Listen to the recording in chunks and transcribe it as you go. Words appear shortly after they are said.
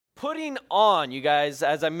Putting on, you guys,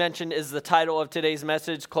 as I mentioned, is the title of today's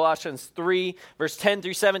message, Colossians 3, verse 10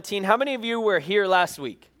 through 17. How many of you were here last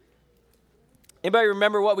week? Anybody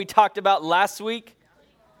remember what we talked about last week?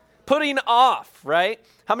 Putting off, right?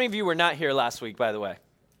 How many of you were not here last week, by the way?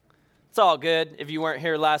 It's all good if you weren't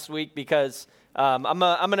here last week because I'm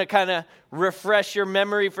going to kind of refresh your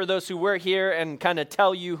memory for those who were here and kind of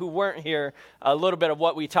tell you who weren't here a little bit of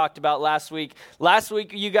what we talked about last week. Last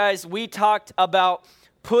week, you guys, we talked about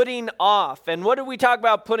putting off. And what did we talk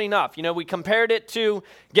about putting off? You know, we compared it to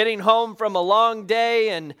getting home from a long day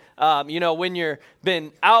and, when you're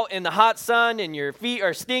been out in the hot sun and your feet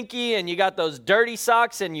are stinky and you got those dirty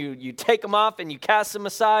socks and you take them off and you cast them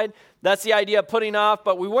aside. That's the idea of putting off.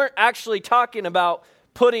 But we weren't actually talking about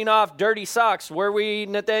putting off dirty socks. Were we,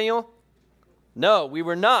 Nathaniel? No, we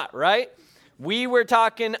were not, right? We were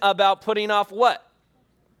talking about putting off what?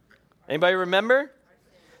 Anybody remember?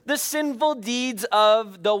 The sinful deeds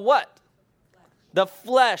of the what? The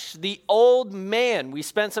flesh, the old man. We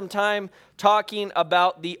spent some time talking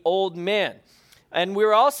about the old man. And we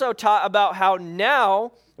were also taught about how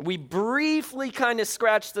now we briefly kind of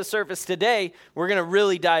scratched the surface today. We're going to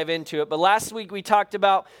really dive into it. But last week we talked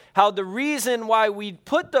about how the reason why we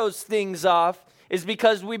put those things off is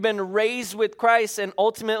because we've been raised with Christ. And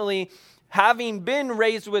ultimately, having been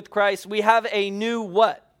raised with Christ, we have a new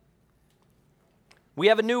what? We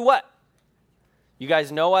have a new what? You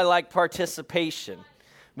guys know I like participation.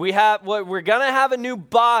 We're going to have a new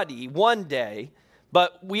body one day,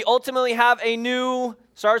 but we ultimately have a new,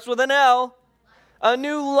 starts with an L, a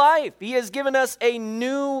new life. He has given us a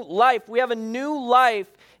new life. We have a new life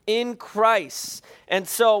in Christ. And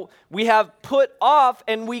so we have put off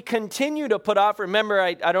and we continue to put off. Remember,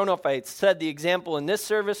 I don't know if I said the example in this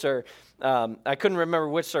service or I couldn't remember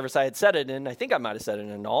which service I had said it in. I think I might have said it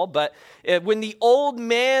in all. But when the old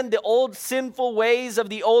man, the old sinful ways of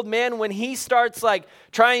the old man, when he starts like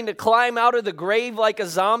trying to climb out of the grave like a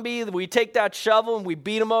zombie, we take that shovel and we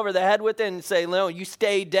beat him over the head with it and say, no, you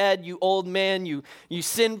stay dead, you old man, you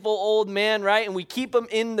sinful old man, right? And we keep him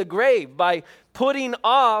in the grave by putting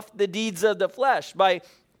off the deeds of the flesh, by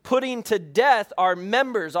putting to death our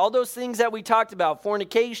members, all those things that we talked about,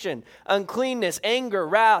 fornication, uncleanness, anger,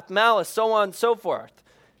 wrath, malice, so on and so forth.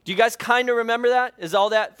 Do you guys kind of remember that? Is all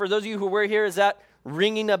that, for those of you who were here, is that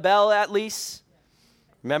ringing a bell at least?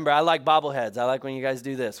 Remember, I like bobbleheads. I like when you guys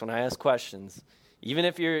do this, when I ask questions. Even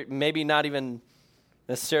if you're maybe not even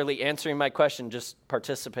necessarily answering my question, just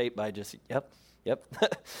participate by just, yep.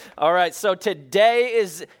 All right, so today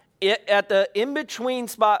is at the in-between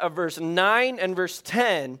spot of verse 9 and verse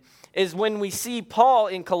 10 is when we see Paul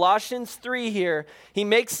in Colossians 3 here. He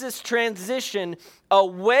makes this transition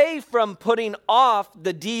away from putting off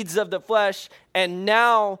the deeds of the flesh and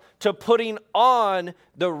now to putting on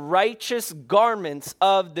the righteous garments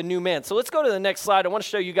of the new man. So let's go to the next slide. I want to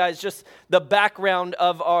show you guys just the background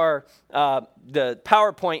of our the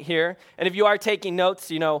PowerPoint here. And if you are taking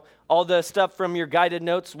notes, all the stuff from your guided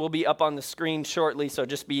notes will be up on the screen shortly, so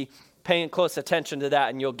just be paying close attention to that,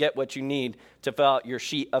 and you'll get what you need to fill out your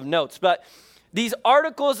sheet of notes. But these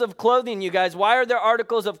articles of clothing, you guys, why are there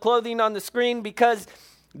articles of clothing on the screen? Because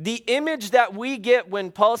the image that we get when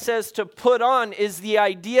Paul says to put on is the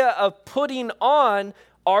idea of putting on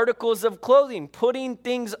articles of clothing, putting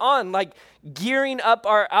things on, like gearing up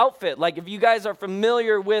our outfit. Like if you guys are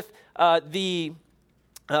familiar with the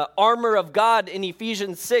armor of God in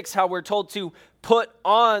Ephesians 6, how we're told to put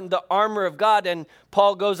on the armor of God. And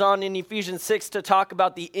Paul goes on in Ephesians 6 to talk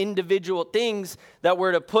about the individual things that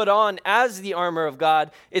we're to put on as the armor of God.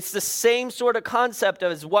 It's the same sort of concept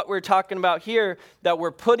as what we're talking about here, that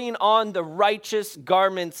we're putting on the righteous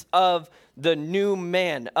garments of the new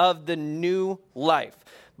man, of the new life.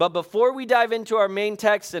 But before we dive into our main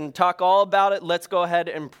text and talk all about it, let's go ahead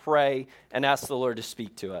and pray and ask the Lord to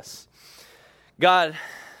speak to us. God,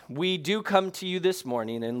 we do come to you this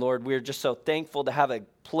morning, and Lord, we're just so thankful to have a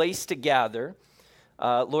place to gather.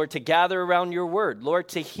 Lord, to gather around your word. Lord,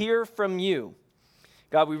 to hear from you.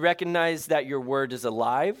 God, we recognize that your word is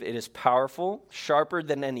alive. It is powerful, sharper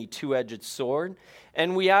than any two-edged sword.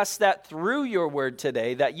 And we ask that through your word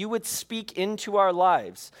today, that you would speak into our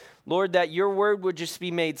lives. Lord, that your word would just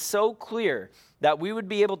be made so clear that we would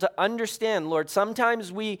be able to understand. Lord,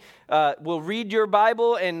 sometimes we will read your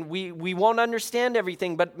Bible and we won't understand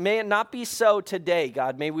everything, but may it not be so today,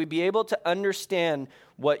 God. May we be able to understand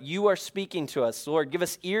what you are speaking to us. Lord, give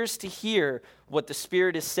us ears to hear what the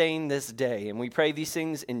Spirit is saying this day. And we pray these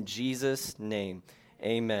things in Jesus' name.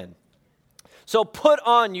 Amen. So put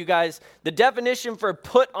on, you guys, the definition for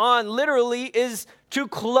put on literally is to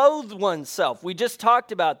clothe oneself. We just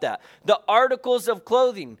talked about that. The articles of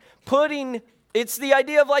clothing, putting It's the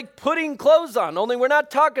idea of like putting clothes on, only we're not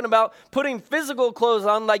talking about putting physical clothes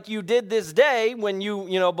on like you did this day when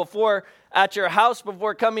before at your house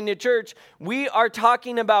before coming to church. We are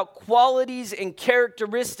talking about qualities and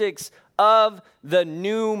characteristics of the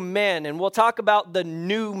new man. And we'll talk about the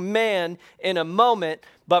new man in a moment.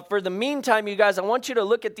 But for the meantime, you guys, I want you to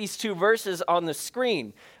look at these two verses on the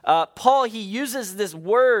screen. Paul, he uses this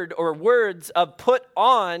word or words of put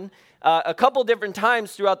on a couple different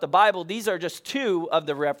times throughout the Bible. These are just two of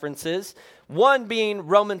the references. One being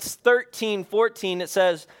Romans 13:14. It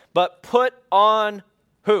says, but put on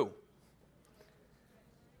who?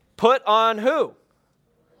 Put on who?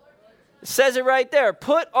 It says it right there.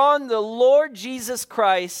 Put on the Lord Jesus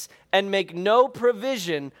Christ and make no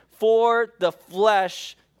provision for the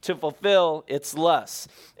flesh to fulfill its lusts.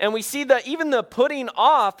 And we see that even the putting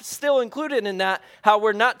off still included in that, how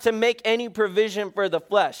we're not to make any provision for the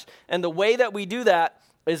flesh. And the way that we do that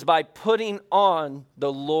is by putting on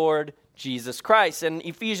the Lord Jesus Christ. In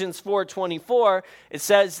Ephesians 4:24, it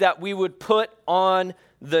says that we would put on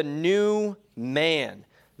the new man.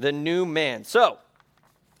 The new man. So,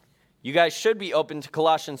 you guys should be open to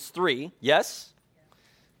Colossians 3, yes?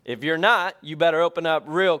 If you're not, you better open up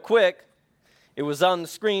real quick. It was on the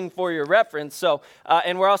screen for your reference. So,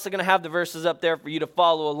 and we're also going to have the verses up there for you to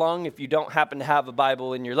follow along if you don't happen to have a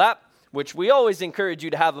Bible in your lap, which we always encourage you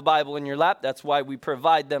to have a Bible in your lap. That's why we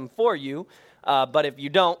provide them for you. But if you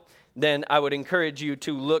don't, then I would encourage you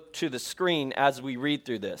to look to the screen as we read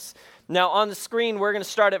through this. Now, on the screen, we're going to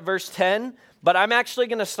start at verse 10, but I'm actually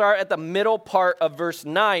going to start at the middle part of verse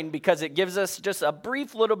 9 because it gives us just a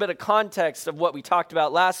brief little bit of context of what we talked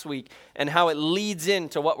about last week and how it leads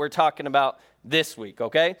into what we're talking about this week,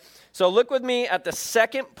 okay? So look with me at the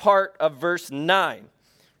second part of verse 9.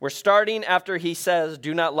 We're starting after he says,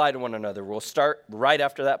 do not lie to one another. We'll start right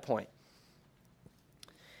after that point.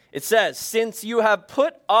 It says, since you have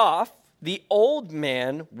put off the old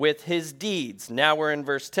man with his deeds. Now we're in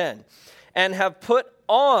verse 10. And have put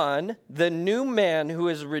on the new man who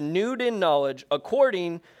is renewed in knowledge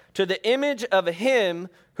according to the image of him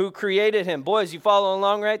who created him. Boys, you follow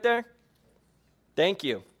along right there? Thank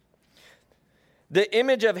you. The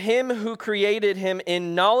image of him who created him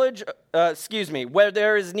in knowledge, where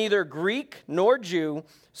there is neither Greek nor Jew,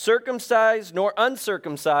 circumcised nor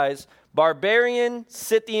uncircumcised, barbarian,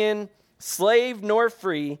 Scythian, slave nor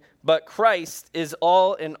free, but Christ is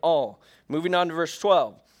all in all. Moving on to verse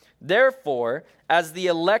 12. Therefore, as the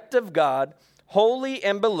elect of God, holy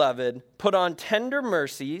and beloved, put on tender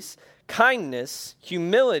mercies, kindness,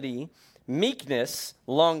 humility, meekness,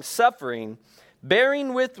 long-suffering,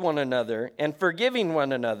 bearing with one another and forgiving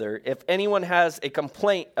one another if anyone has a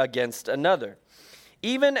complaint against another.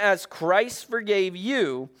 Even as Christ forgave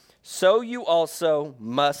you, so you also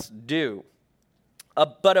must do.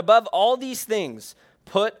 But above all these things,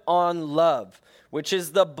 put on love, which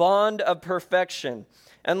is the bond of perfection.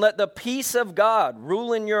 And let the peace of God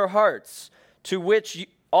rule in your hearts, to which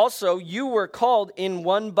also you were called in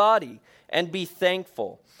one body, and be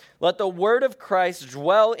thankful. Let the word of Christ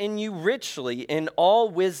dwell in you richly in all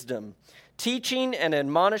wisdom, teaching and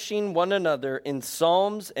admonishing one another in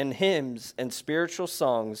psalms and hymns and spiritual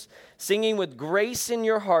songs, singing with grace in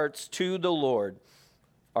your hearts to the Lord.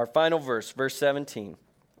 Our final verse, verse 17.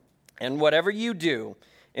 And whatever you do,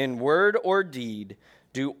 in word or deed,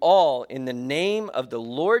 do all in the name of the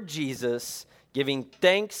Lord Jesus, giving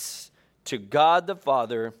thanks to God the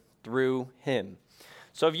Father through him.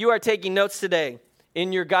 So if you are taking notes today,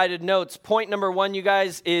 in your guided notes, point number 1, you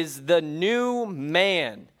guys, is the new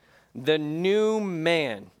man. The new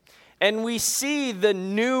man. And we see the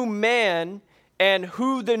new man and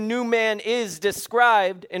who the new man is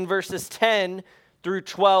described in verses 10 through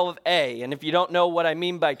 12a. And if you don't know what I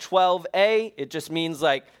mean by 12a, it just means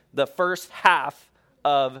like the first half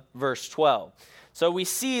of verse 12. So we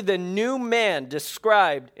see the new man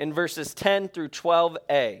described in verses 10 through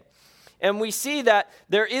 12a. And we see that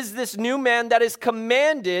there is this new man that is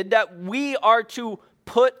commanded that we are to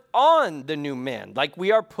put on the new man, like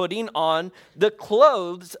we are putting on the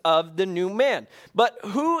clothes of the new man. But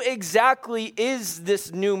who exactly is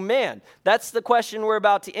this new man? That's the question we're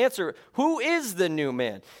about to answer. Who is the new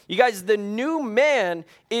man? You guys, the new man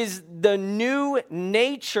is the new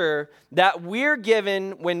nature that we're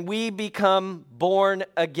given when we become born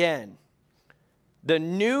again. The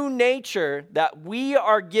new nature that we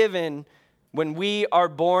are given when we are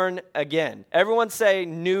born again. Everyone say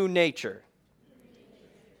new nature.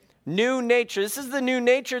 New nature. This is the new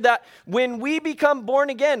nature that when we become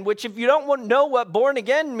born again, which if you don't know what born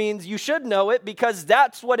again means, you should know it because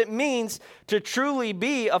that's what it means to truly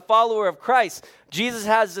be a follower of Christ. Jesus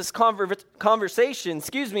has this conversation,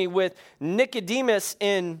 with Nicodemus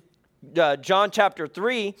in John chapter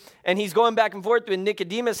 3, and he's going back and forth with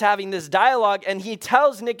Nicodemus having this dialogue, and he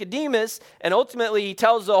tells Nicodemus, and ultimately he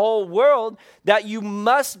tells the whole world, that you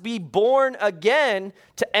must be born again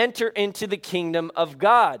to enter into the kingdom of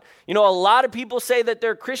God. You know, a lot of people say that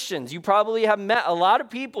they're Christians. You probably have met a lot of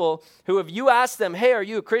people who, if you ask them, hey, are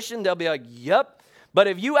you a Christian? They'll be like, yep. But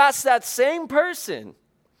if you ask that same person,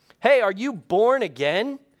 hey, are you born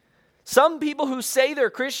again? Some people who say they're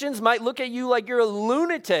Christians might look at you like you're a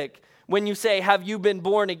lunatic when you say, have you been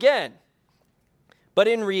born again? But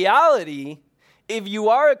in reality, if you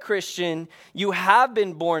are a Christian, you have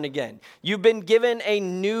been born again. You've been given a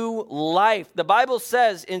new life. The Bible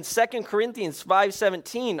says in 2 Corinthians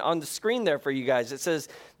 5:17 on the screen there for you guys, it says,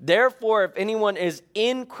 therefore, if anyone is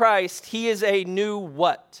in Christ, he is a new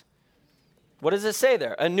what? What does it say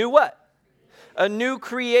there? A new what? A new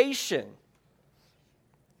creation.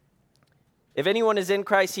 If anyone is in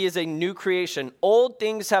Christ, he is a new creation. Old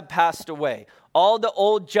things have passed away. All the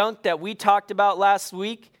old junk that we talked about last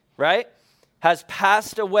week, right, has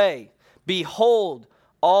passed away. Behold,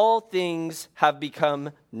 all things have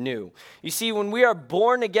become new. You see, when we are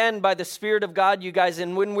born again by the Spirit of God, you guys,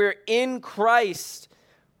 and when we're in Christ,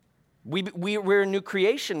 we're a new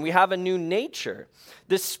creation. We have a new nature.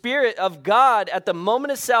 The Spirit of God, at the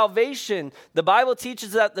moment of salvation, the Bible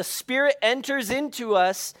teaches that the Spirit enters into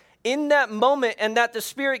us in that moment, and that the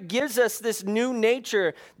Spirit gives us this new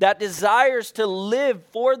nature that desires to live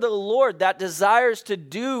for the Lord, that desires to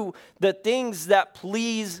do the things that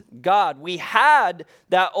please God. We had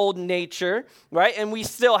that old nature, right? And we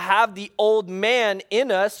still have the old man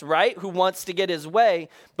in us, right? Who wants to get his way,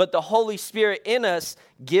 but the Holy Spirit in us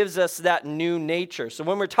gives us that new nature. So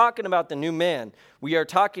when we're talking about the new man, we are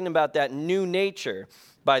talking about that new nature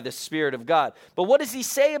by the Spirit of God. But what does he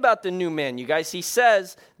say about the new man, you guys? He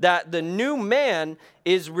says that the new man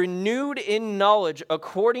is renewed in knowledge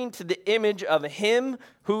according to the image of him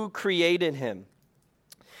who created him.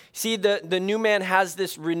 See, the new man has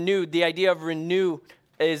this renewed. The idea of renew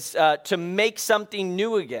is to make something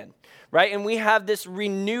new again, right? And we have this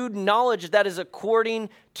renewed knowledge that is according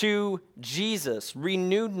to Jesus.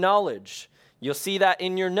 Renewed knowledge. You'll see that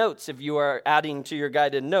in your notes if you are adding to your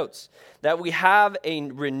guided notes, that we have a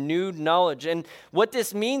renewed knowledge. And what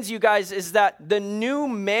this means, you guys, is that the new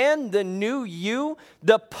man, the new you,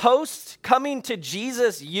 the post coming to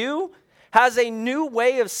Jesus you, has a new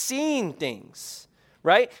way of seeing things,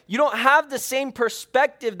 right? You don't have the same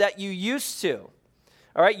perspective that you used to,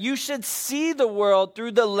 all right? You should see the world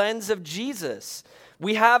through the lens of Jesus.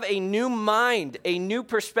 We have a new mind, a new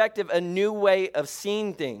perspective, a new way of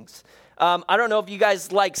seeing things. I don't know if you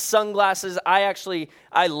guys like sunglasses.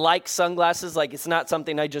 I like sunglasses. Like, it's not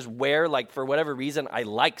something I just wear. Like, for whatever reason, I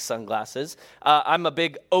like sunglasses. I'm a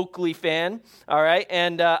big Oakley fan, all right?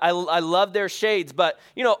 And I love their shades. But,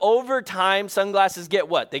 you know, over time, sunglasses get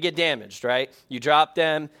what? They get damaged, right? You drop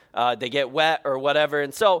them, they get wet or whatever.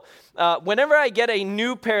 And so whenever I get a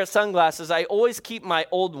new pair of sunglasses, I always keep my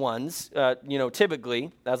old ones,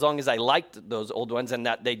 typically, as long as I liked those old ones and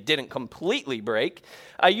that they didn't completely break.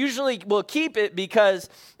 I usually will keep it because,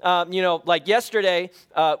 like yesterday,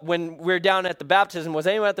 when we were down at the baptism, was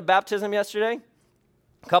anyone at the baptism yesterday?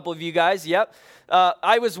 A couple of you guys, yep.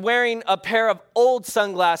 I was wearing a pair of old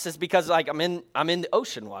sunglasses because, like, I'm in the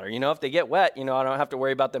ocean water. You know, if they get wet, I don't have to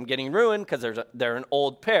worry about them getting ruined because they're an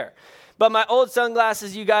old pair. But my old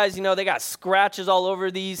sunglasses, you guys, they got scratches all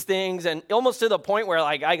over these things, and almost to the point where,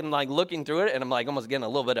 like, I'm like looking through it, and I'm like almost getting a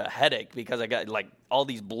little bit of a headache because I got like all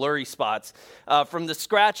these blurry spots from the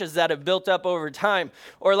scratches that have built up over time.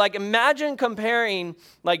 Or like, imagine comparing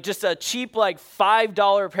like just a cheap like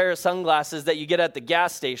 $5 pair of sunglasses that you get at the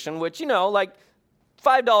gas station, which like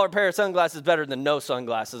 $5 pair of sunglasses is better than no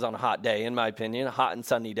sunglasses on a hot day, in my opinion, a hot and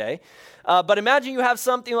sunny day. But imagine you have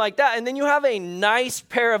something like that, and then you have a nice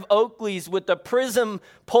pair of Oakleys with the prism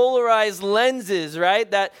polarized lenses, right?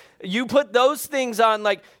 That you put those things on,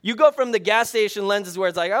 like you go from the gas station lenses where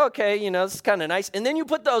it's like, okay, this is kind of nice. And then you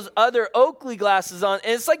put those other Oakley glasses on,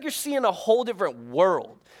 and it's like you're seeing a whole different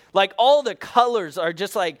world. Like all the colors are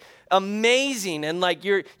just like amazing, and like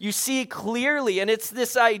you see clearly, and it's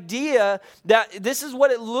this idea that this is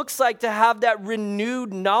what it looks like to have that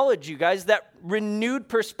renewed knowledge, you guys, that renewed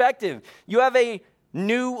perspective. You have a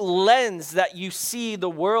new lens that you see the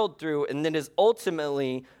world through, and that is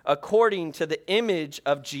ultimately according to the image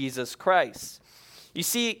of Jesus Christ. You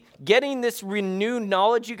see, getting this renewed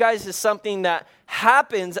knowledge, you guys, is something that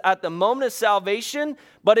happens at the moment of salvation,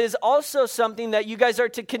 but is also something that you guys are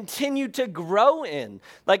to continue to grow in.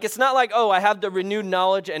 Like, it's not like, oh, I have the renewed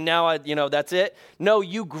knowledge and now that's it. No,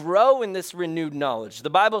 you grow in this renewed knowledge. The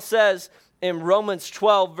Bible says in Romans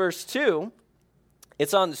 12, verse 2,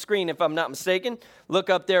 it's on the screen if I'm not mistaken. Look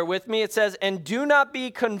up there with me. It says, and do not be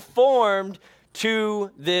conformed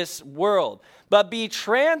to this world, but be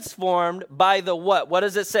transformed by the what? What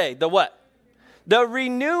does it say? The what? The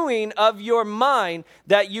renewing of your mind,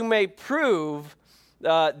 that you may prove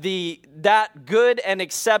that good and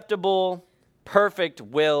acceptable, perfect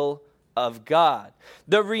will of God.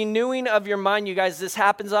 The renewing of your mind, you guys, this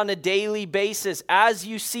happens on a daily basis as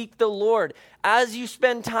you seek the Lord, as you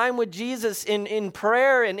spend time with Jesus in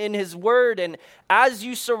prayer and in his word, and as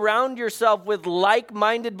you surround yourself with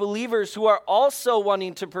like-minded believers who are also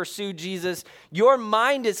wanting to pursue Jesus, your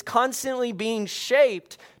mind is constantly being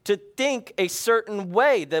shaped to think a certain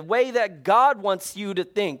way, the way that God wants you to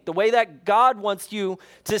think, the way that God wants you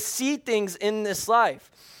to see things in this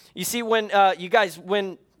life. You see, when how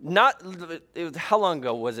long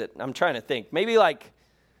ago was it? I'm trying to think. Maybe I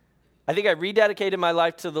think I rededicated my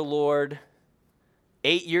life to the Lord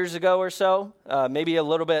 8 years ago or so, maybe a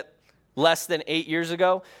little bit less than 8 years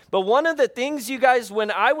ago. But one of the things, you guys,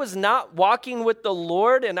 when I was not walking with the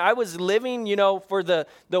Lord and I was living, for the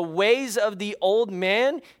ways of the old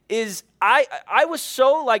man, is I was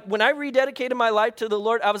so when I rededicated my life to the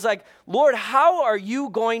Lord, I was like, Lord, how are you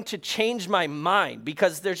going to change my mind?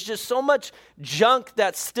 Because there's just so much junk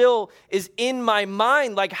that still is in my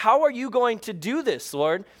mind. Like, how are you going to do this,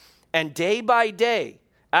 Lord? And day by day,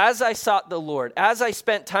 as I sought the Lord, as I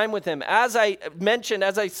spent time with him, as I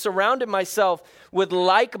surrounded myself with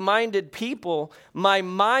like-minded people, my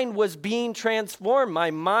mind was being transformed. My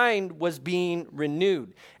mind was being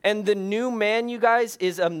renewed. And the new man, you guys,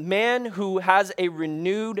 is a man who has a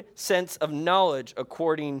renewed sense of knowledge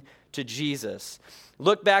according to Jesus.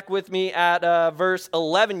 Look back with me at verse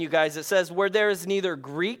 11, you guys. It says, where there is neither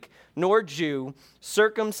Greek nor Jew,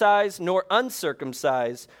 circumcised nor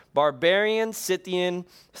uncircumcised, barbarian, Scythian,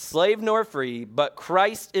 slave nor free, but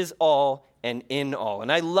Christ is all and in all. And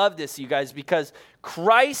I love this, you guys, because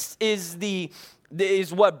Christ is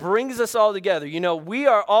what brings us all together. We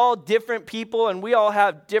are all different people, and we all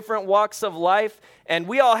have different walks of life, and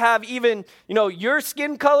we all have even, your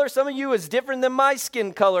skin color. Some of you is different than my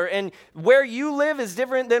skin color, and where you live is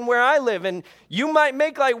different than where I live, and you might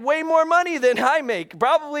make way more money than I make.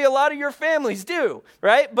 Probably a lot of your families do,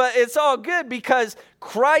 right? But it's all good because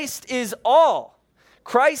Christ is all.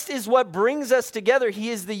 Christ is what brings us together. He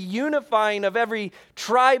is the unifying of every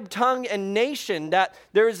tribe, tongue, and nation, that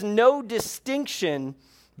there is no distinction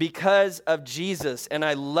because of Jesus. And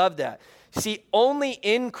I love that. See, only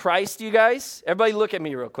in Christ, you guys, everybody look at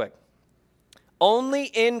me real quick. Only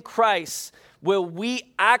in Christ will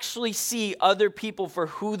we actually see other people for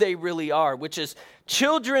who they really are, which is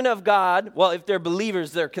children of God. Well, if they're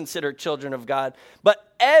believers, they're considered children of God.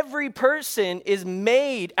 But every person is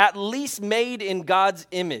at least made in God's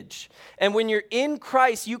image. And when you're in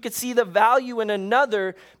Christ, you can see the value in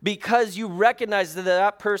another because you recognize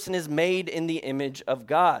that person is made in the image of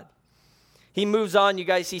God. He moves on, you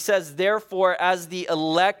guys. He says, therefore, as the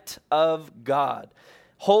elect of God,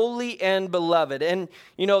 holy and beloved. And,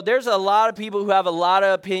 there's a lot of people who have a lot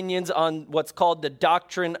of opinions on what's called the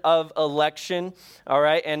doctrine of election, all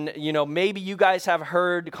right? And, maybe you guys have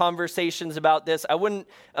heard conversations about this. I wouldn't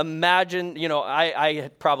imagine,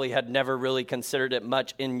 I probably had never really considered it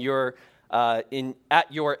much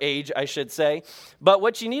at your age, I should say. But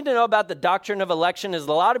what you need to know about the doctrine of election is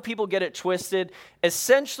a lot of people get it twisted.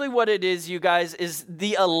 Essentially what it is, you guys, is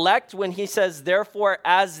the elect. When he says, therefore,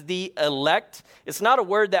 as the elect, it's not a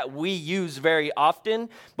word that we use very often.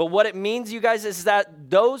 But what it means, you guys, is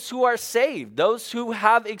that those who are saved, those who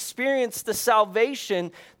have experienced the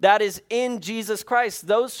salvation that is in Jesus Christ,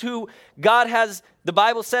 those who the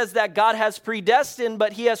Bible says that God has predestined,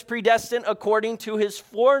 but he has predestined according to his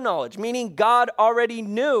foreknowledge, meaning God already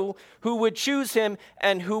knew who would choose him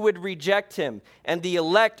and who would reject him. And the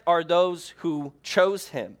elect are those who chose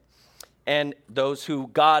him and those who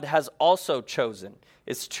God has also chosen.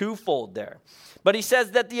 It's twofold there. But he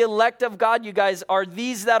says that the elect of God, you guys, are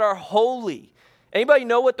these that are holy. Anybody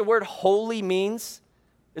know what the word holy means?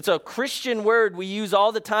 It's a Christian word we use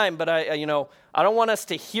all the time, but I don't want us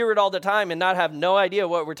to hear it all the time and not have no idea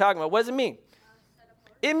what we're talking about. What does it mean?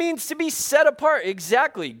 It means to be set apart.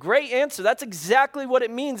 Exactly. Great answer. That's exactly what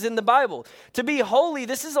it means in the Bible. To be holy,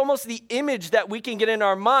 this is almost the image that we can get in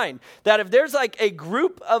our mind. That if there's like a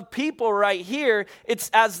group of people right here,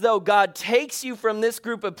 it's as though God takes you from this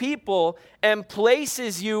group of people and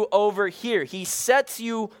places you over here. He sets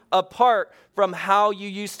you apart from how you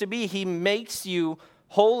used to be. He makes you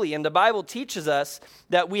holy. And the Bible teaches us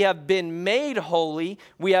that we have been made holy,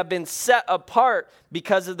 we have been set apart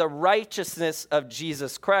because of the righteousness of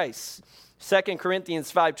Jesus Christ. 2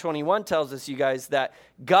 Corinthians 5:21 tells us, you guys, that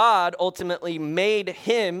God ultimately made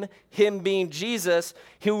him being Jesus,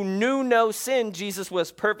 who knew no sin. Jesus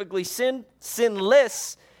was perfectly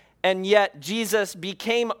sinless, and yet Jesus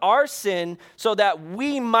became our sin so that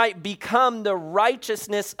we might become the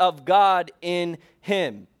righteousness of God in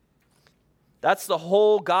him. That's the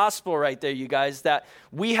whole gospel right there, you guys, that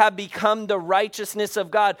we have become the righteousness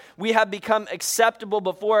of God. We have become acceptable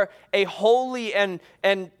before a holy and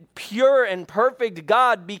pure and perfect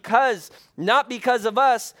God not because of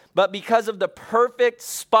us, but because of the perfect,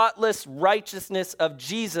 spotless righteousness of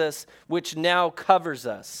Jesus, which now covers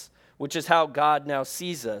us, which is how God now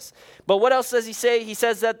sees us. But what else does he say? He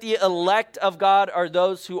says that the elect of God are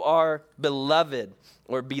those who are beloved.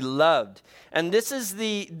 Or beloved. And this is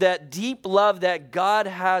that deep love that God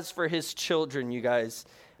has for his children, you guys,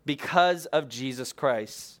 because of Jesus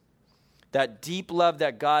Christ. That deep love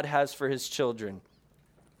that God has for his children.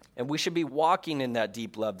 And we should be walking in that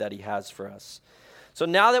deep love that he has for us. So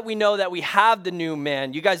now that we know that we have the new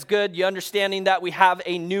man, you guys good? You understanding that we have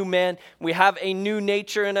a new man? We have a new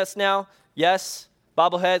nature in us now? Yes?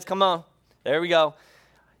 Bobbleheads, come on. There we go.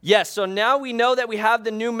 Yes, so now we know that we have the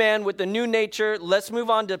new man with the new nature. Let's move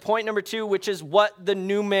on to point number 2, which is what the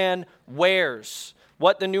new man wears.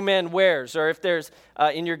 What the new man wears. Or if there's,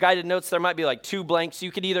 in your guided notes, there might be like 2 blanks.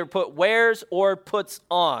 You could either put wears or puts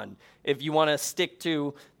on if you want to stick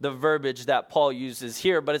to the verbiage that Paul uses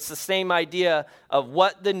here. But it's the same idea of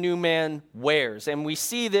what the new man wears. And we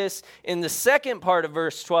see this in the second part of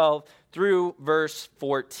verse 12 through verse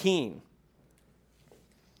 14.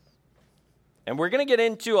 And we're going to get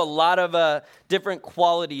into a lot of different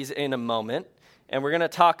qualities in a moment. And we're going to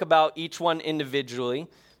talk about each one individually.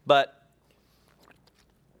 But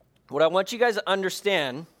what I want you guys to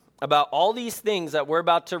understand about all these things that we're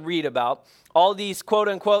about to read about, all these quote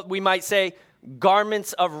unquote, we might say,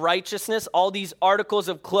 garments of righteousness, all these articles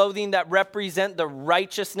of clothing that represent the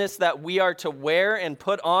righteousness that we are to wear and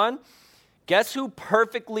put on, guess who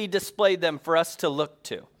perfectly displayed them for us to look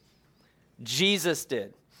to? Jesus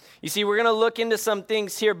did. You see, we're going to look into some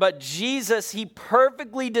things here, but Jesus, he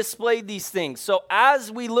perfectly displayed these things. So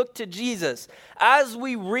as we look to Jesus, as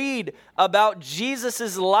we read about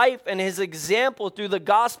Jesus' life and his example through the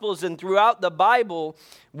Gospels and throughout the Bible,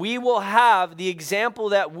 we will have the example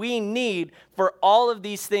that we need for all of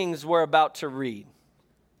these things we're about to read.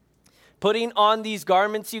 Putting on these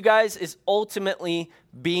garments, you guys, is ultimately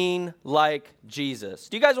being like Jesus.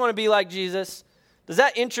 Do you guys want to be like Jesus? Does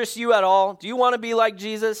that interest you at all? Do you want to be like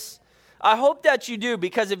Jesus? I hope that you do,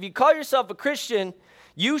 because if you call yourself a Christian,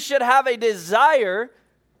 you should have a desire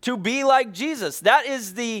to be like Jesus. That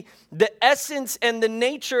is the essence and the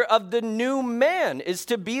nature of the new man, is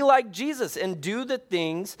to be like Jesus and do the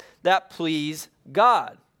things that please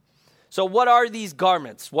God. So what are these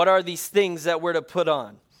garments? What are these things that we're to put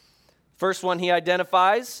on? First one he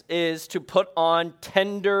identifies is to put on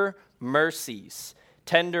tender mercies.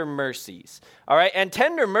 Tender mercies. All right, and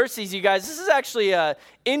tender mercies, you guys, this is actually an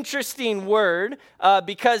interesting word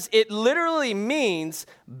because it literally means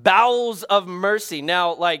bowels of mercy.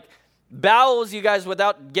 Now, like bowels, you guys,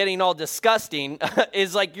 without getting all disgusting,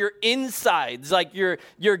 is like your insides, like your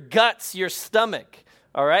guts, your stomach.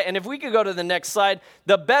 All right, and if we could go to the next slide,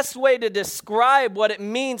 the best way to describe what it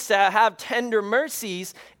means to have tender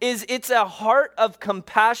mercies is it's a heart of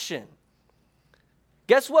compassion.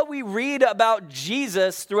 Guess what we read about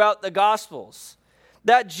Jesus throughout the Gospels?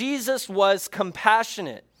 That Jesus was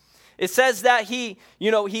compassionate. It says that he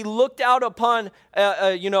looked out upon,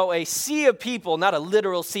 a sea of people, not a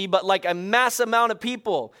literal sea, but like a mass amount of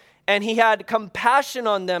people. And he had compassion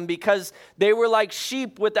on them because they were like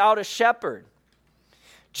sheep without a shepherd.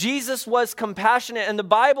 Jesus was compassionate, and the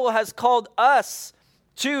Bible has called us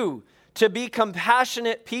to be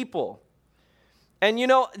compassionate people. And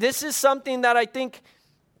this is something that I think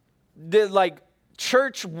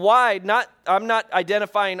church-wide, I'm not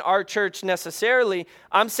identifying our church necessarily.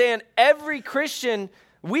 I'm saying every Christian,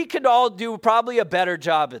 we could all do probably a better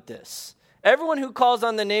job at this. Everyone who calls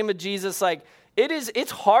on the name of Jesus,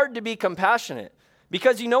 it's hard to be compassionate.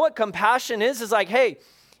 Because you know what compassion is like, hey,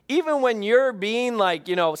 even when you're being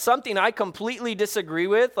something I completely disagree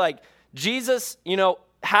with, like Jesus,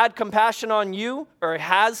 had compassion on you or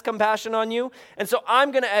has compassion on you. And so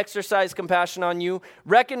I'm going to exercise compassion on you,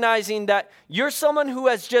 recognizing that you're someone who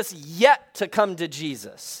has just yet to come to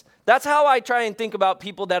Jesus. That's how I try and think about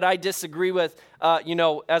people that I disagree with,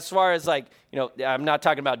 as far as I'm not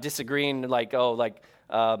talking about disagreeing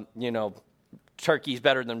turkey's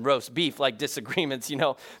better than roast beef, like disagreements,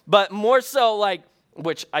 but more so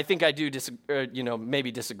which I think I do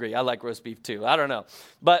maybe disagree. I like roast beef too. I don't know.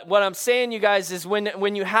 But what I'm saying, you guys, is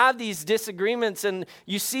when you have these disagreements and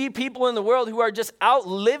you see people in the world who are just out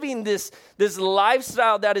living this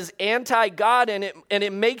lifestyle that is anti-God and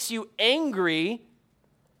it makes you angry,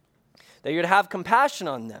 that you're to have compassion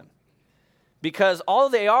on them. Because all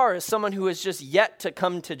they are is someone who has just yet to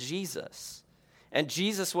come to Jesus. And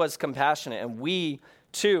Jesus was compassionate, and we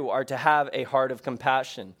too are to have a heart of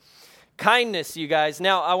compassion. Kindness, you guys.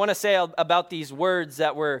 Now, I want to say about these words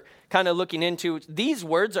that we're kind of looking into. These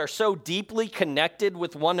words are so deeply connected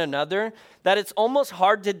with one another that it's almost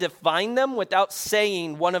hard to define them without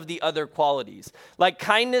saying one of the other qualities. Like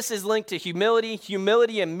kindness is linked to humility.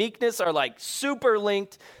 Humility and meekness are super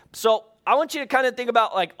linked. So I want you to kind of think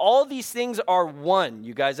about all these things are one,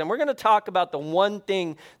 you guys. And we're going to talk about the one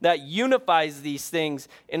thing that unifies these things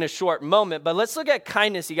in a short moment. But let's look at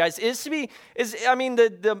kindness, you guys. The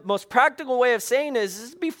most practical way of saying it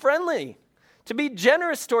is to be friendly, to be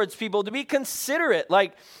generous towards people, to be considerate.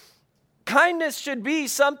 Kindness should be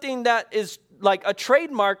something that is a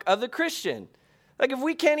trademark of the Christian. If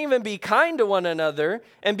we can't even be kind to one another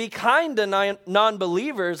and be kind to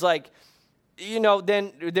non-believers, then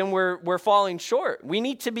we're falling short. We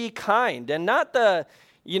need to be kind, and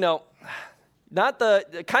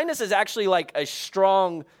kindness is actually a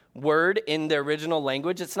strong word in the original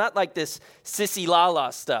language. It's not like this sissy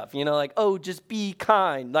la stuff, just be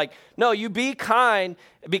kind. No, you be kind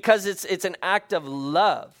because it's an act of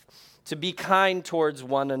love to be kind towards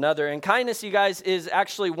one another. And kindness, you guys, is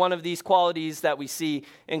actually one of these qualities that we see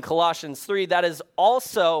in Colossians 3. That is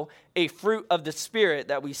also a fruit of the Spirit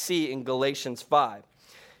that we see in Galatians 5.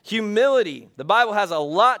 Humility. The Bible has a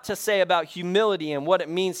lot to say about humility and what it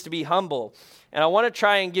means to be humble. And I want to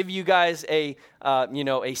try and give you guys a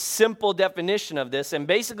simple definition of this. And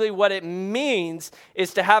basically what it means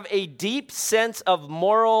is to have a deep sense of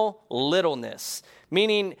moral littleness.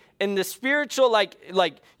 Meaning in the spiritual,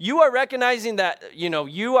 you are recognizing that,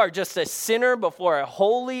 you are just a sinner before a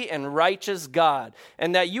holy and righteous God.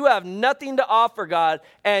 And that you have nothing to offer God,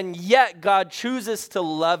 and yet God chooses to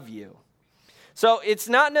love you. So it's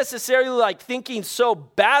not necessarily thinking so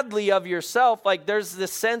badly of yourself. There's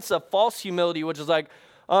this sense of false humility, which is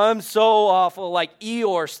I'm so awful,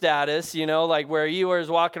 Eeyore status, where Eeyore is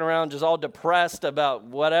walking around just all depressed about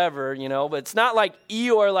whatever, but it's not like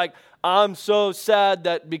Eeyore, I'm so sad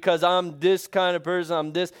that because I'm this kind of person,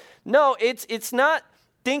 I'm this. No, it's not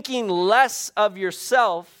thinking less of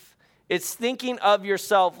yourself. It's thinking of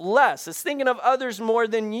yourself less. It's thinking of others more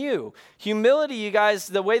than you. Humility, you guys,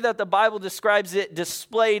 the way that the Bible describes it,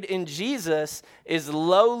 displayed in Jesus, is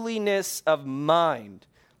lowliness of mind.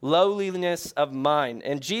 Lowliness of mind.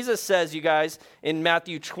 And Jesus says, you guys, in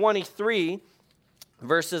Matthew 23,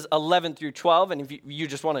 verses 11 through 12, and if you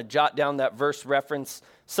just want to jot down that verse reference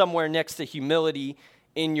somewhere next to humility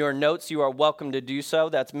in your notes, you are welcome to do so.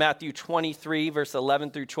 That's Matthew 23, verse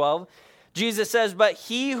 11 through 12. Jesus says, "But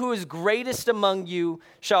he who is greatest among you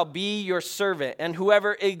shall be your servant, and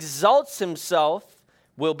whoever exalts himself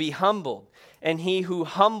will be humbled, and he who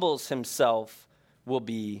humbles himself will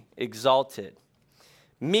be exalted."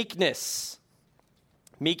 Meekness.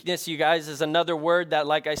 Meekness, you guys, is another word that,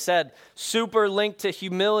 like I said, super linked to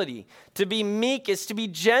humility. To be meek is to be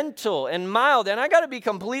gentle and mild. And I got to be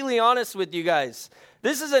completely honest with you guys.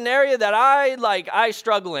 This is an area that I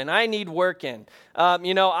struggle in. I need work in.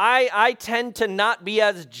 I tend to not be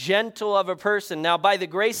as gentle of a person. Now, by the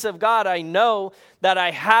grace of God, I know that I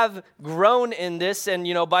have grown in this. And,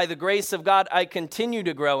 by the grace of God, I continue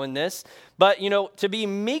to grow in this. But, to be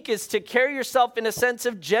meek is to carry yourself in a sense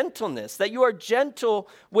of gentleness, that you are gentle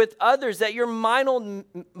with others, that you're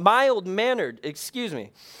mild-mannered,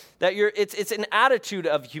 that it's an attitude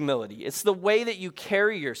of humility. It's the way that you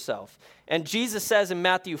carry yourself. And Jesus says in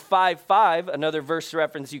Matthew 5:5, another verse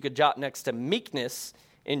reference you could jot next to meekness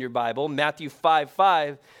in your Bible, Matthew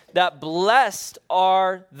 5:5, that blessed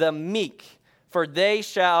are the meek, for they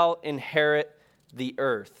shall inherit the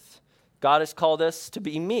earth. God has called us to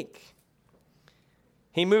be meek.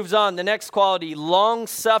 He moves on. The next quality,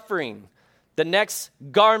 long-suffering. The next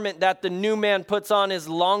garment that the new man puts on is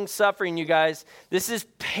long-suffering, you guys. This is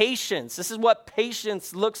patience. This is what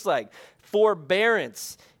patience looks like.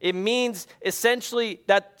 Forbearance. It means essentially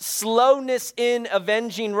that slowness in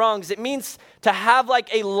avenging wrongs. It means to have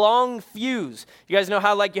like a long fuse. You guys know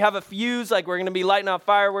how like you have a fuse, like we're going to be lighting off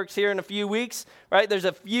fireworks here in a few weeks, right? There's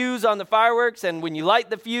a fuse on the fireworks, and when you light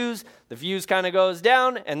the fuse kind of goes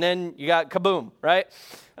down, and then you got kaboom, right?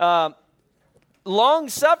 Long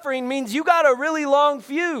suffering means you got a really long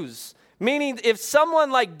fuse. Meaning if someone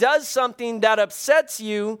like does something that upsets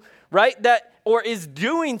you, right, or is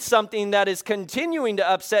doing something that is continuing to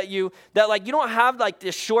upset you, that like you don't have like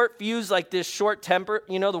this short fuse, like this short temper.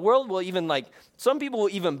 You know, the world will even like, some people will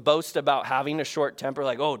even boast about having a short temper,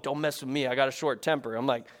 like, oh, don't mess with me, I got a short temper. I'm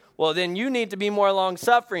like, well, then you need to be more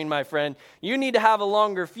long-suffering, my friend. You need to have a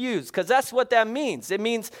longer fuse, because that's what that means. It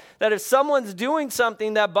means that if someone's doing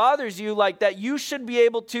something that bothers you like that, you should be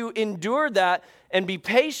able to endure that and be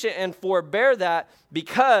patient and forbear that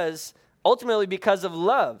ultimately because of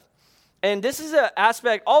love. And this is an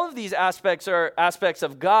aspect, all of these aspects are aspects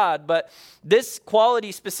of God, but this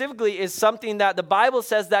quality specifically is something that the Bible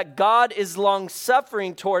says that God is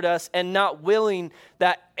long-suffering toward us and not willing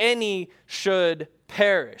that any should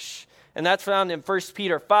perish. And that's found in 1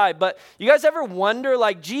 Peter 5. But you guys ever wonder,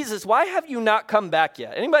 like, Jesus, why have you not come back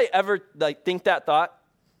yet? Anybody ever like think that thought?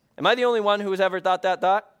 Am I the only one who has ever thought that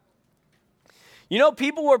thought? You know,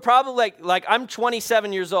 people were probably like I'm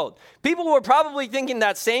 27 years old. People were probably thinking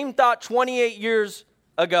that same thought 28 years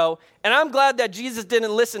ago. And I'm glad that Jesus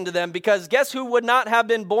didn't listen to them, because guess who would not have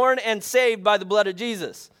been born and saved by the blood of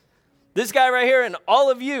Jesus? This guy right here and all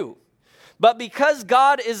of you. But because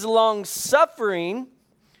God is long-suffering,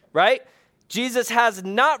 right? Jesus has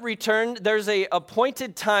not returned. There's a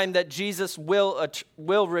appointed time that Jesus will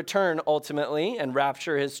return ultimately and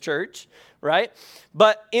rapture his church, right?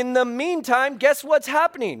 But in the meantime, guess what's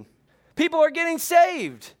happening? People are getting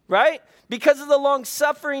saved, right? Because of the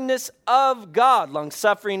long-sufferingness of God.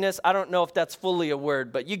 Long-sufferingness, I don't know if that's fully a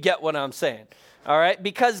word, but you get what I'm saying. All right?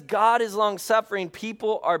 Because God is long-suffering,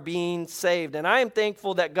 people are being saved. And I am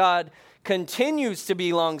thankful that God continues to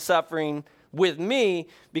be long-suffering with me,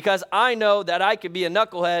 because I know that I could be a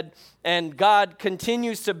knucklehead, and God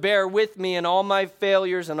continues to bear with me in all my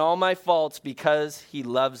failures and all my faults because he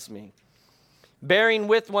loves me. Bearing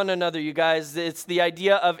with one another, you guys, it's the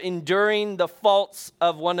idea of enduring the faults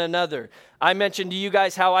of one another. I mentioned to you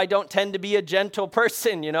guys how I don't tend to be a gentle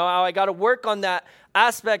person, you know, how I got to work on that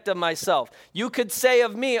aspect of myself. You could say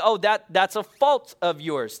of me, oh, that's a fault of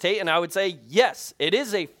yours, Tate. And I would say, yes, it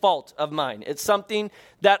is a fault of mine. It's something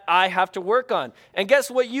that I have to work on. And guess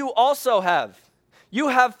what you also have? You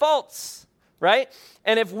have faults, right?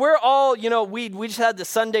 And if we're all, you know, we just had the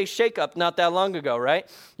Sunday shake-up not that long ago, right?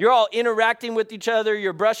 You're all interacting with each other.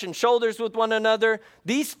 You're brushing shoulders with one another.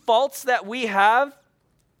 These faults that we have,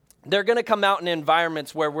 they're going to come out in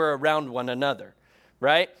environments where we're around one another,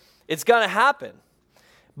 right? It's going to happen.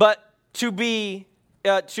 But to be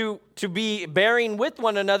bearing with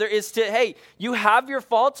one another is to, hey, you have your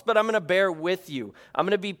faults, but I'm going to bear with you. I'm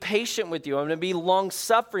going to be patient with you. I'm going to be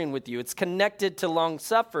long-suffering with you. It's connected to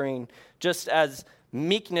long-suffering, just as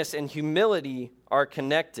meekness and humility are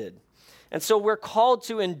connected. And so we're called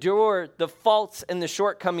to endure the faults and the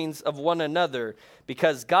shortcomings of one another,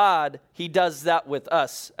 because God, he does that with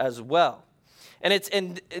us as well.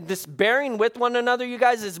 And this bearing with one another, you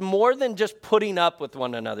guys, is more than just putting up with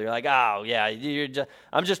one another. You're like, oh, yeah,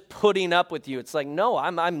 I'm just putting up with you. It's like, no,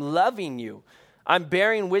 I'm loving you. I'm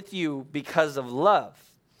bearing with you because of love.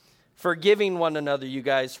 Forgiving one another, you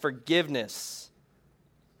guys, forgiveness.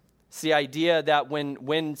 It's the idea that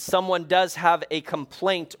when someone does have a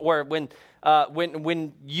complaint, or when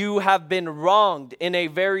you have been wronged in a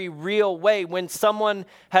very real way, when someone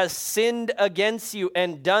has sinned against you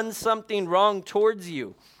and done something wrong towards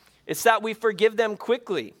you, it's that we forgive them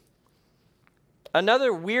quickly.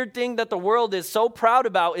 Another weird thing that the world is so proud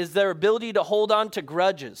about is their ability to hold on to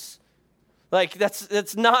grudges. Like,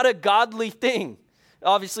 that's not a godly thing.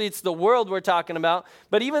 Obviously, it's the world we're talking about.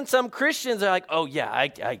 But even some Christians are like, oh yeah,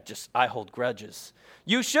 I hold grudges.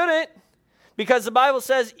 You shouldn't. Because the Bible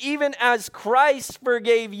says, even as Christ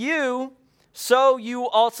forgave you, so you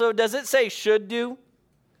also, does it say should do?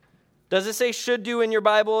 Does it say should do in your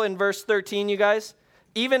Bible in verse 13, you guys?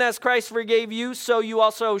 Even as Christ forgave you, so you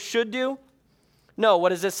also should do? No, what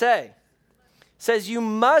does it say? It says you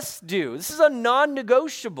must do. This is a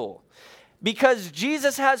non-negotiable. Because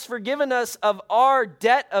Jesus has forgiven us of our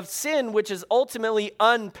debt of sin, which is ultimately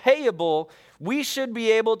unpayable, we should be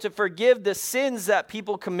able to forgive the sins that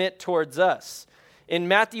people commit towards us. in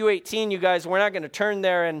Matthew 18, you guys, we're not going to turn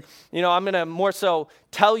there, and I'm going to more so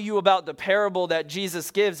tell you about the parable that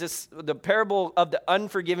Jesus gives. It's the parable of the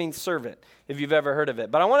unforgiving servant, if you've ever heard of it.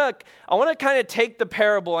 But I want to kind of take the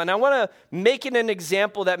parable, and I want to make it an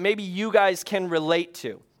example that maybe you guys can relate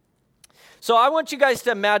to. So I want you guys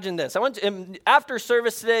to imagine this. After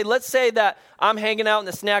service today, let's say that I'm hanging out in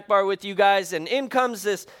the snack bar with you guys, and in comes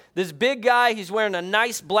this big guy. He's wearing a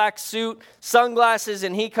nice black suit, sunglasses,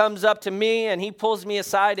 and he comes up to me, and he pulls me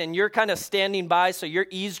aside, and you're kind of standing by, so you're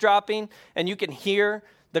eavesdropping, and you can hear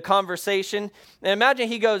the conversation. And imagine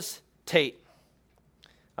he goes, "Tate,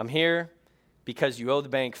 I'm here because you owe the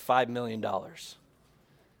bank $5 million.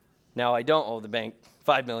 Now, I don't owe the bank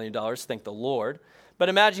 $5 million, thank the Lord. But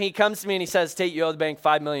imagine he comes to me and he says, "Tate, you owe the bank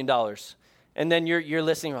 $5 million. And then you're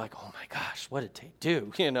listening, you're like, "Oh my gosh, what did Tate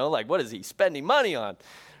do? What is he spending money on?"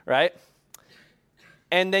 Right?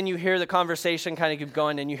 And then you hear the conversation kind of keep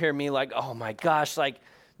going, and you hear me like, "Oh my gosh,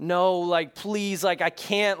 no, please, I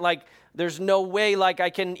can't, there's no way, I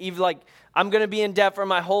can even, I'm going to be in debt for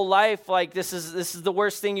my whole life. This is the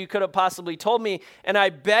worst thing you could have possibly told me." And I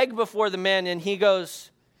beg before the man, and he goes,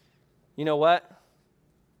 "You know what?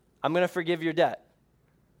 I'm going to forgive your debt.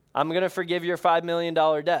 I'm going to forgive your $5 million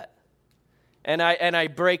debt." And I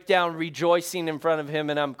break down rejoicing in front of him,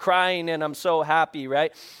 and I'm crying, and I'm so happy,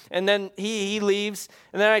 right? And then he leaves,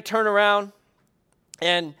 and then I turn around,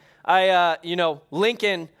 and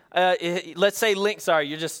Lincoln, let's say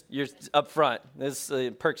you're up front. This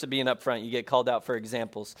is perks of being up front. You get called out for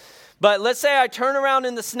examples. But let's say I turn around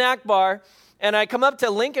in the snack bar, and I come up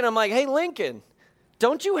to Lincoln, I'm like, "Hey, Lincoln,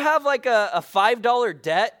 don't you have a $5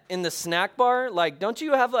 debt in the snack bar? Don't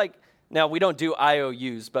you have now we don't do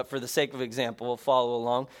IOUs, but for the sake of example, we'll follow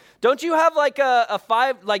along. Don't you have a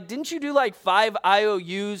five, didn't you do 5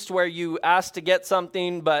 IOUs to where you asked to get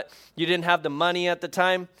something, but you didn't have the money at the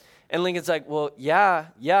time?" And Lincoln's like, "Well, yeah,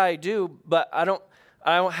 I do, but I don't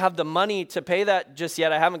have the money to pay that just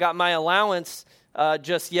yet. I haven't got my allowance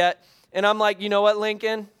just yet." And I'm like, "You know what,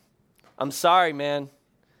 Lincoln? I'm sorry, man.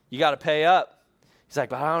 You got to pay up." He's like,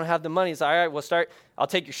 "But I don't have the money." He's like, "All right, we'll start. I'll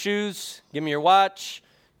take your shoes. Give me your watch.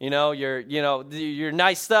 Your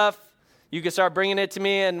nice stuff. You can start bringing it to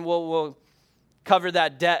me, and we'll cover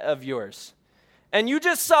that debt of yours." And you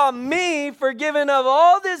just saw me, forgiven of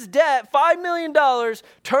all this debt, $5 million,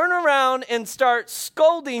 turn around and start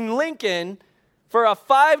scolding Lincoln for a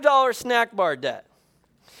 $5 snack bar debt.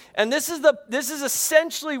 And this is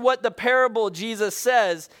essentially what the parable Jesus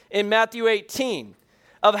says in Matthew 18.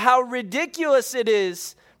 Of how ridiculous it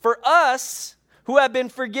is for us who have been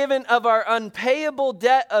forgiven of our unpayable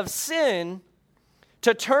debt of sin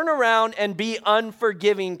to turn around and be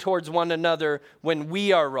unforgiving towards one another when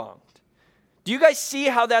we are wronged. Do you guys see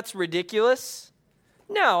how that's ridiculous?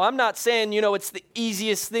 No, I'm not saying, it's the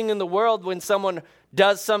easiest thing in the world when someone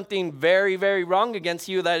does something very, very wrong against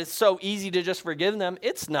you that it's so easy to just forgive them.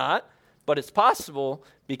 It's not, but it's possible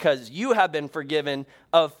because you have been forgiven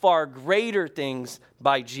of far greater things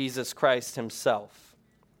by Jesus Christ himself.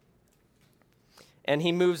 And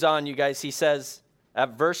he moves on, you guys. He says,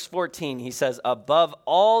 at verse 14, he says, "Above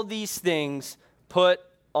all these things, put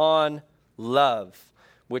on love,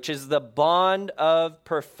 which is the bond of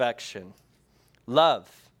perfection."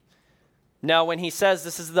 Love. Now, when he says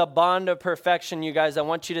this is the bond of perfection, you guys, I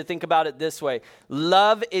want you to think about it this way.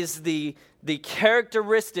 Love is the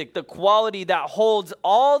characteristic, the quality that holds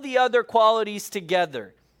all the other qualities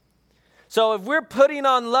together. So if we're putting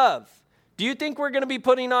on love, do you think we're going to be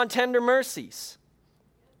putting on tender mercies?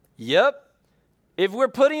 Yep. If we're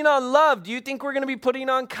putting on love, do you think we're going to be putting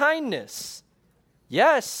on kindness?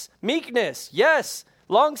 Yes. Meekness? Yes.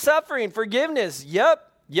 Long-suffering, forgiveness? Yep.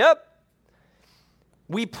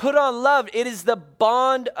 We put on love. It is the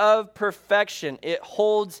bond of perfection. It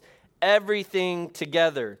holds everything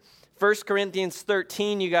together. 1 Corinthians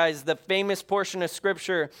 13, you guys, the famous portion of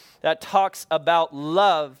Scripture that talks about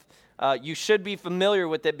love, you should be familiar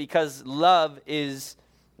with it because love is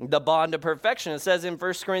the bond of perfection. It says in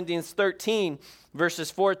 1 Corinthians 13, verses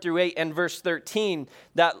 4 through 8 and verse 13,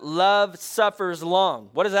 that love suffers long.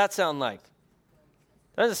 What does that sound like?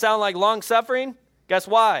 Doesn't it sound like long-suffering? Guess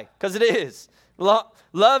why? Because it is.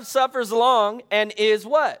 Love suffers long and is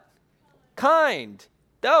what? Kind.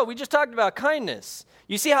 Oh, we just talked about kindness.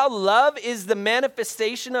 You see how love is the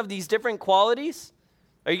manifestation of these different qualities?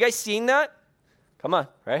 Are you guys seeing that? Come on,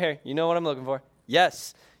 right here. You know what I'm looking for.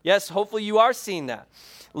 Yes, hopefully you are seeing that.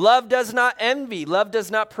 Love does not envy. Love does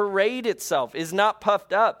not parade itself, is not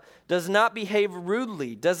puffed up, does not behave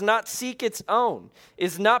rudely, does not seek its own,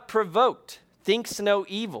 is not provoked, thinks no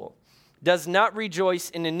evil, does not rejoice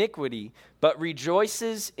in iniquity, but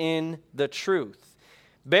rejoices in the truth,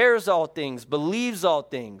 bears all things, believes all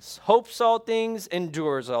things, hopes all things,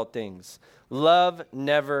 endures all things. Love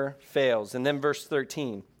never fails. And then verse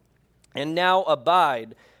 13. And now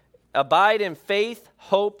abide in faith,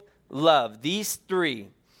 hope, love. These three.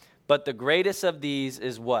 But the greatest of these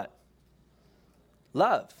is what?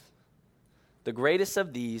 Love. The greatest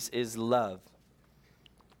of these is love.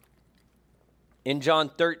 In John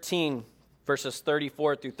 13, verses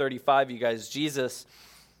 34 through 35, you guys, Jesus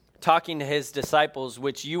talking to his disciples,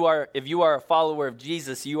 which if you are a follower of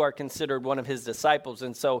Jesus, you are considered one of his disciples.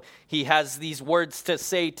 And so he has these words to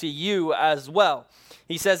say to you as well.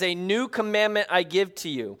 He says, a new commandment I give to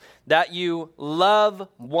you, that you love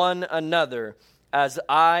one another as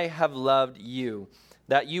I have loved you,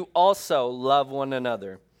 that you also love one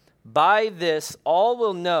another. By this, all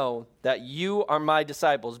will know that you are my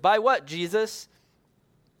disciples. By what, Jesus?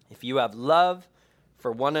 If you have love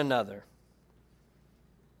for one another.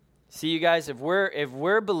 See, you guys, if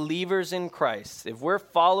we're believers in Christ, if we're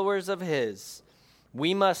followers of his,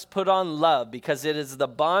 we must put on love because it is the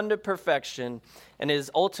bond of perfection and it is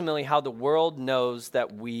ultimately how the world knows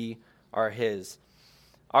that we are his.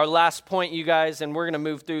 Our last point, you guys, and we're going to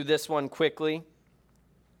move through this one quickly,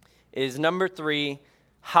 is number 3,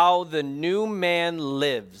 how the new man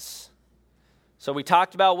lives. So we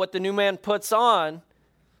talked about what the new man puts on,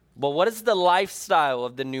 but what is the lifestyle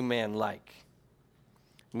of the new man like?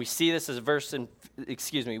 And we see this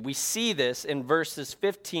we see this in verses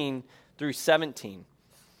 15 through 17.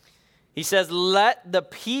 He says, let the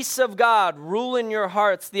peace of God rule in your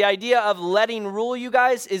hearts. The idea of letting rule, you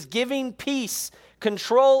guys, is giving peace,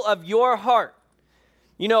 control of your heart.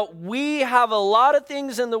 You know, we have a lot of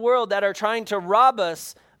things in the world that are trying to rob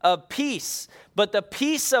us of peace, but the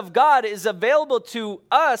peace of God is available to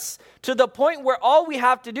us to the point where all we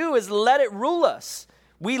have to do is let it rule us.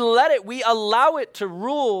 We allow it to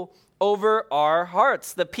rule over our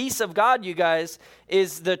hearts. The peace of God, you guys,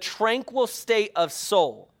 is the tranquil state of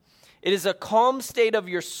soul. It is a calm state of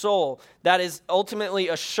your soul that is ultimately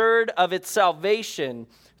assured of its salvation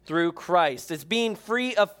through Christ. It's being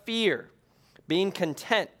free of fear, being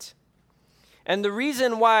content. And the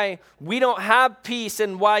reason why we don't have peace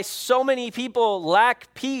and why so many people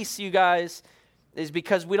lack peace, you guys, is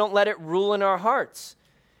because we don't let it rule in our hearts.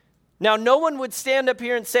 Now, no one would stand up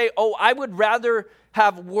here and say, oh, I would rather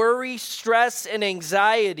have worry, stress, and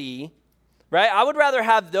anxiety, right? I would rather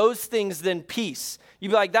have those things than peace. You'd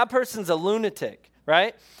be like, that person's a lunatic,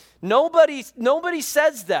 right? Nobody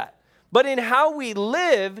says that. But in how we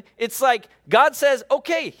live, it's like God says,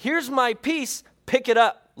 okay, here's my peace, pick it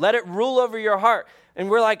up. Let it rule over your heart. And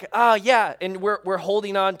we're like, oh, yeah. And we're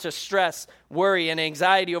holding on to stress, worry, and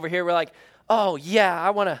anxiety over here. We're like, oh, yeah, I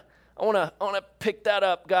want to pick that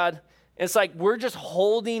up, God. And it's like we're just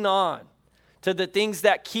holding on to the things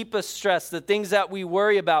that keep us stressed, the things that we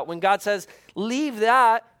worry about. When God says, leave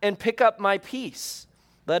that and pick up my peace.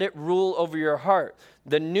 Let it rule over your heart.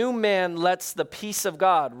 The new man lets the peace of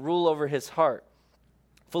God rule over his heart.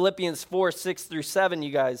 Philippians 4:6-7,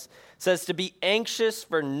 you guys, says to be anxious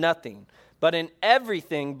for nothing, but in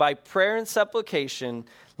everything by prayer and supplication,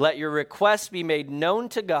 let your requests be made known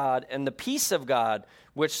to God, and the peace of God,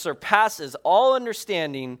 which surpasses all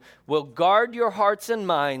understanding, will guard your hearts and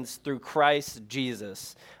minds through Christ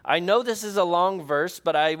Jesus. I know this is a long verse,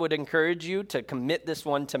 but I would encourage you to commit this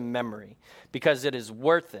one to memory because it is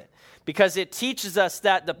worth it. Because it teaches us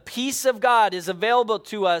that the peace of God is available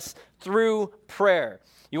to us through prayer.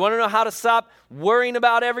 You want to know how to stop worrying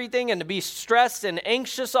about everything and to be stressed and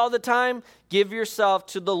anxious all the time? Give yourself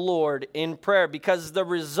to the Lord in prayer, because the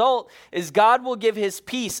result is God will give his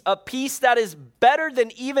peace, a peace that is better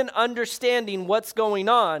than even understanding what's going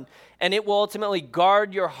on, and it will ultimately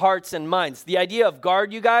guard your hearts and minds. The idea of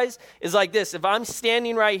guard, you guys, is like this. If I'm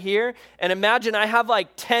standing right here, and imagine I have like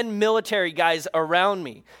 10 military guys around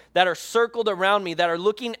me that are circled around me, that are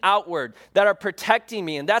looking outward, that are protecting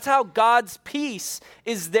me, and that's how God's peace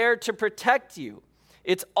is there to protect you.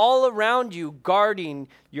 It's all around you, guarding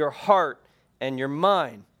your heart and your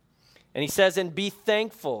mind. And he says, and be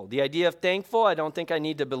thankful. The idea of thankful, I don't think I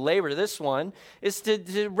need to belabor this one, is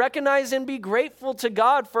to recognize and be grateful to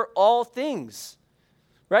God for all things,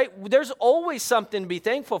 right? There's always something to be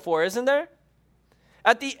thankful for, isn't there?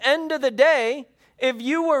 At the end of the day, if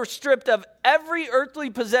you were stripped of every earthly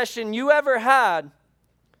possession you ever had,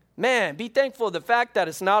 man, be thankful for the fact that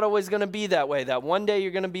it's not always going to be that way, that one day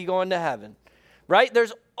you're going to be going to heaven, right?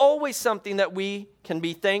 There's always something that we can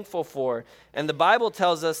be thankful for. And the Bible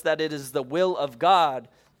tells us that it is the will of God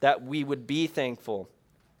that we would be thankful.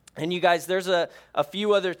 And you guys, there's a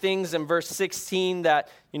few other things in verse 16 that,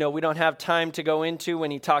 we don't have time to go into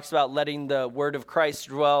when he talks about letting the word of Christ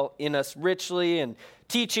dwell in us richly and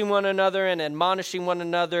teaching one another and admonishing one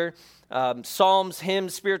another. Psalms,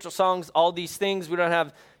 hymns, spiritual songs, all these things. We don't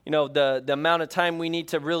have, the amount of time we need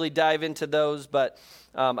to really dive into those. But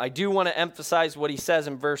I do want to emphasize what he says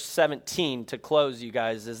in verse 17 to close, you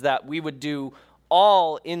guys, is that we would do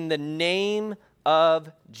all in the name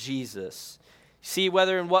of Jesus. See,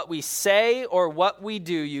 whether in what we say or what we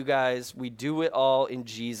do, you guys, we do it all in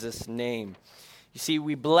Jesus' name. You see,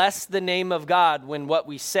 we bless the name of God when what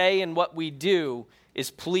we say and what we do is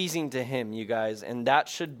pleasing to him, you guys, and that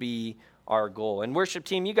should be our goal. And worship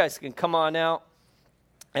team, you guys can come on out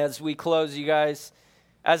as we close, you guys.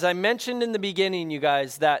 As I mentioned in the beginning, you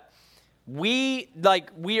guys, that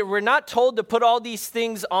we're not told to put all these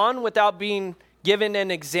things on without being given an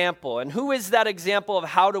example. And who is that example of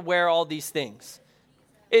how to wear all these things?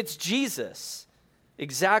 It's Jesus.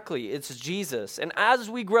 Exactly, it's Jesus. And as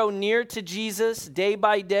we grow near to Jesus day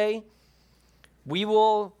by day, these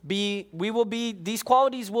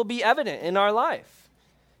qualities will be evident in our life.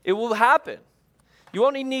 It will happen. You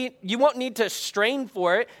won't need to strain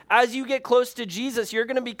for it. As you get close to Jesus, you're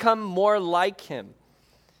going to become more like him.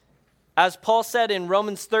 As Paul said in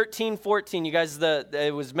Romans 13:14, you guys,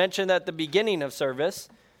 it was mentioned at the beginning of service.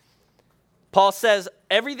 Paul says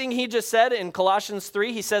everything he just said in Colossians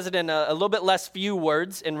 3, he says it in a little bit less few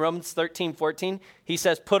words in Romans 13:14. He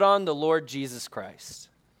says, put on the Lord Jesus Christ.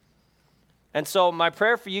 And so my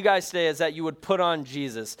prayer for you guys today is that you would put on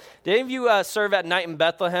Jesus. Did any of you serve at Night in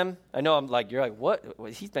Bethlehem? I know you're like, what?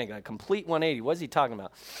 He's making a complete 180. What is he talking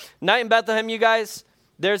about? Night in Bethlehem, you guys,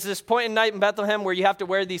 there's this point in Night in Bethlehem where you have to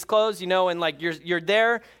wear these clothes, and you're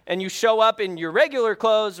there and you show up in your regular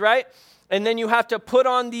clothes, right? And then you have to put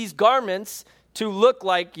on these garments to look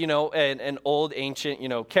like, an old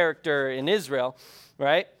ancient, character in Israel,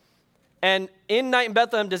 right? And in Night in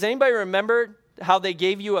Bethlehem, does anybody remember how they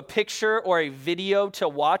gave you a picture or a video to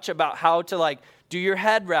watch about how to do your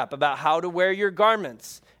head wrap, about how to wear your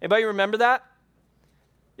garments? Anybody remember that?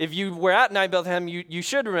 If you were at Night in Bethlehem, you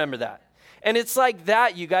should remember that. And it's like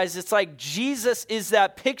that, you guys. It's like Jesus is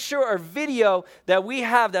that picture or video that we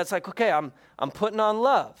have that's like, okay, I'm putting on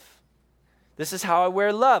love. This is how I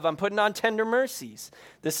wear love. I'm putting on tender mercies.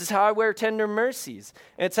 This is how I wear tender mercies.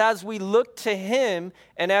 And it's as we look to him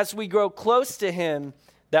and as we grow close to him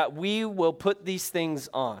that we will put these things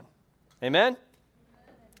on. Amen?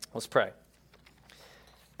 Let's pray.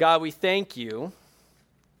 God, we thank you.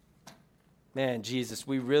 Man, Jesus,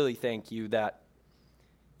 we really thank you that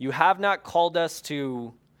you have not called us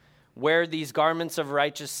to wear these garments of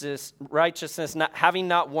righteousness, having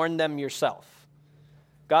not worn them yourself.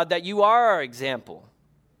 God, that you are our example.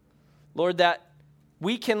 Lord, that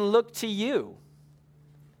we can look to you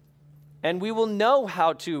and we will know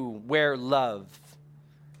how to wear love.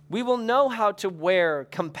 We will know how to wear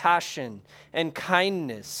compassion and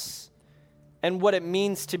kindness and what it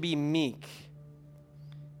means to be meek.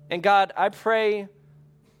 And God, I pray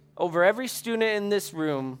over every student in this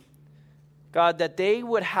room, God, that they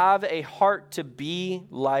would have a heart to be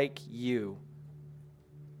like you.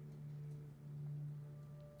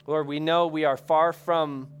 Lord, we know we are far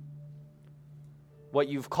from what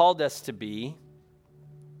you've called us to be.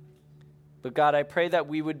 But God, I pray that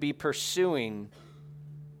we would be pursuing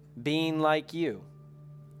being like you.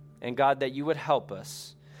 And God, that you would help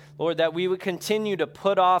us. Lord, that we would continue to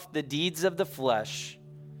put off the deeds of the flesh.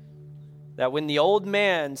 That when the old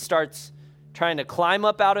man starts trying to climb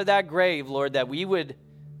up out of that grave, Lord, that we would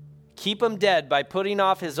keep him dead by putting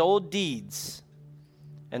off his old deeds.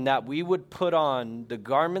 And that we would put on the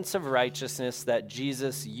garments of righteousness that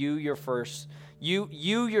Jesus, you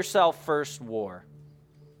yourself first wore.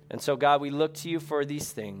 And so, God, we look to you for these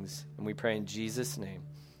things, and we pray in Jesus' name.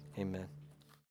 Amen.